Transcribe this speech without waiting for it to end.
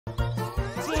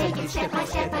take it step by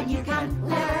step and you can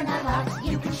learn a lot.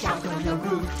 You can shout on the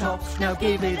rooftops, now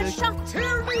give it a shot.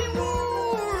 Tell me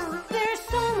more! There's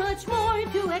so much more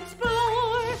to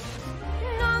explore.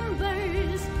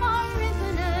 Numbers are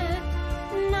infinite.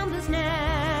 Numbers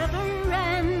never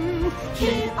end.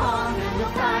 Keep on and you'll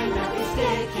find that we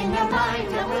stick in your mind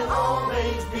and we'll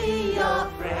always be your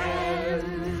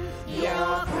friend.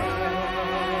 Your friend.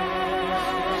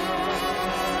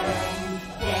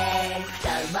 There's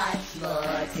so much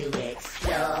more to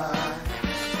explore.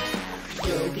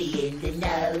 You'll be in the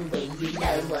know when you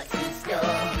know what's in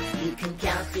store. You can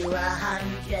count to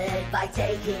 100 by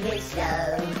taking it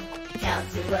slow. Count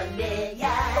to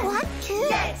 1,000,000. 1, 2.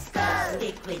 Let's go.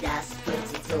 Stick with us, put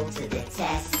it all to the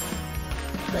test.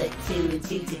 Put 2 and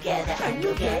 2 together and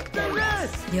you'll get the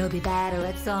rest. You'll be better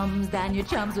at sums than your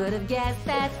chums would have guessed,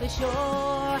 that's for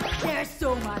sure. There's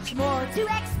so much more to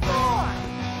explore.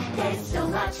 There's so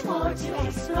much more to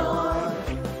explore.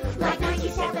 Like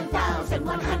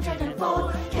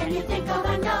 97,104. Can you think of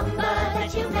a number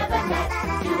that you've never met?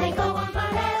 Do they go on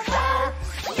forever?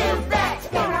 You bet!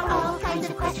 There are all kinds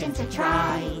of questions to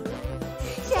try.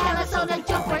 Tell us on the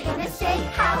jump, we're gonna say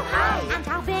how high And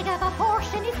how big of a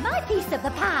portion is my piece of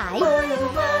the pie?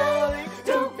 my,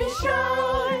 don't be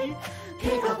shy.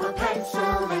 Pick up a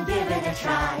pencil and give it a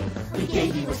try. We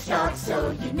gave you a start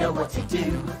so you know what to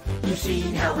do. You've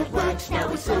seen how it works, now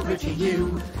it's over to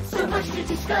you. So much to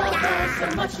discover,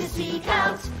 so much to seek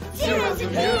out. Zeros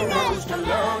and heroes to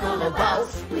learn all about.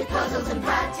 With puzzles and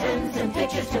patterns and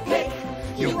pictures to pick.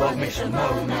 You won't miss a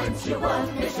moment, you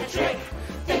won't miss a trick.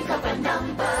 Think of a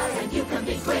number and you can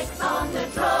be quick on the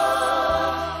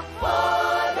draw.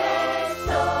 For there's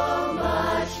so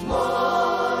much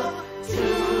more to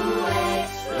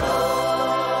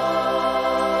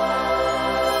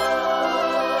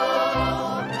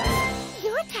explore.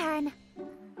 Your turn.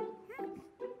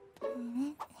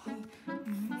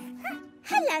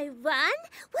 Hello, One.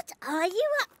 What are you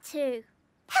up to?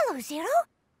 Hello, Zero.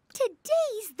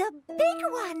 Today's the big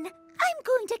one. I'm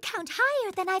going to count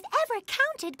higher than I've ever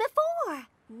counted before.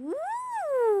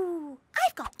 Ooh!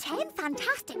 I've got 10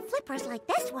 fantastic flippers like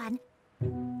this one,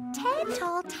 10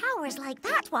 tall towers like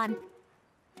that one,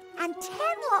 and 10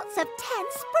 lots of 10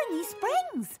 springy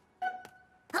springs.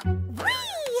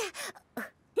 Whee!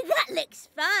 That looks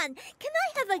fun. Can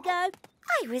I have a go?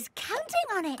 I was counting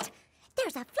on it.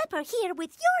 There's a flipper here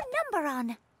with your number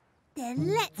on. Then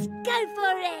let's go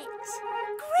for it.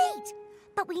 Great!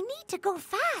 But we need to go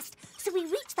fast, so we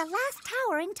reach the last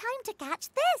tower in time to catch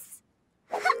this.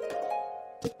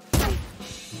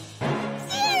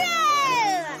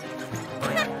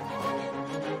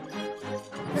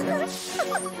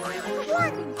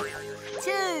 1,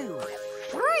 2,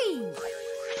 3,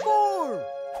 4,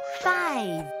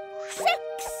 5, 6,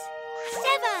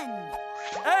 7,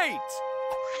 8,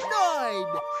 9,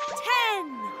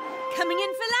 10! Coming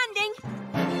in for landing.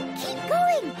 Keep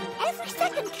going. Every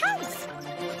second counts.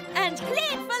 And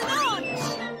cleared for launch.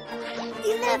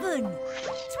 11, 12,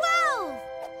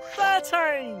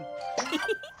 13,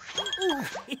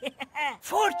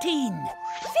 14,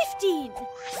 15,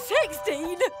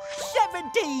 16,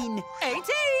 17, 18,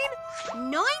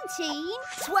 19.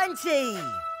 20.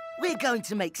 We're going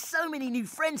to make so many new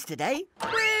friends today.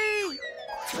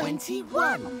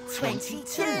 21,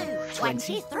 22,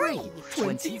 23,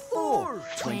 24,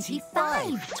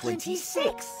 25,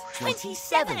 26,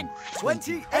 27,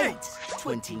 28,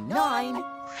 29.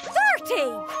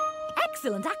 30!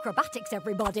 Excellent acrobatics,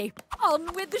 everybody. On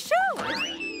with the show.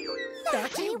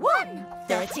 31,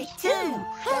 32,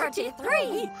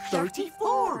 33,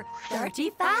 34,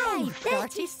 35,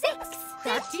 36,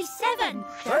 37,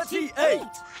 38,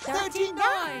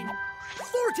 39,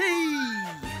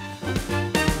 40.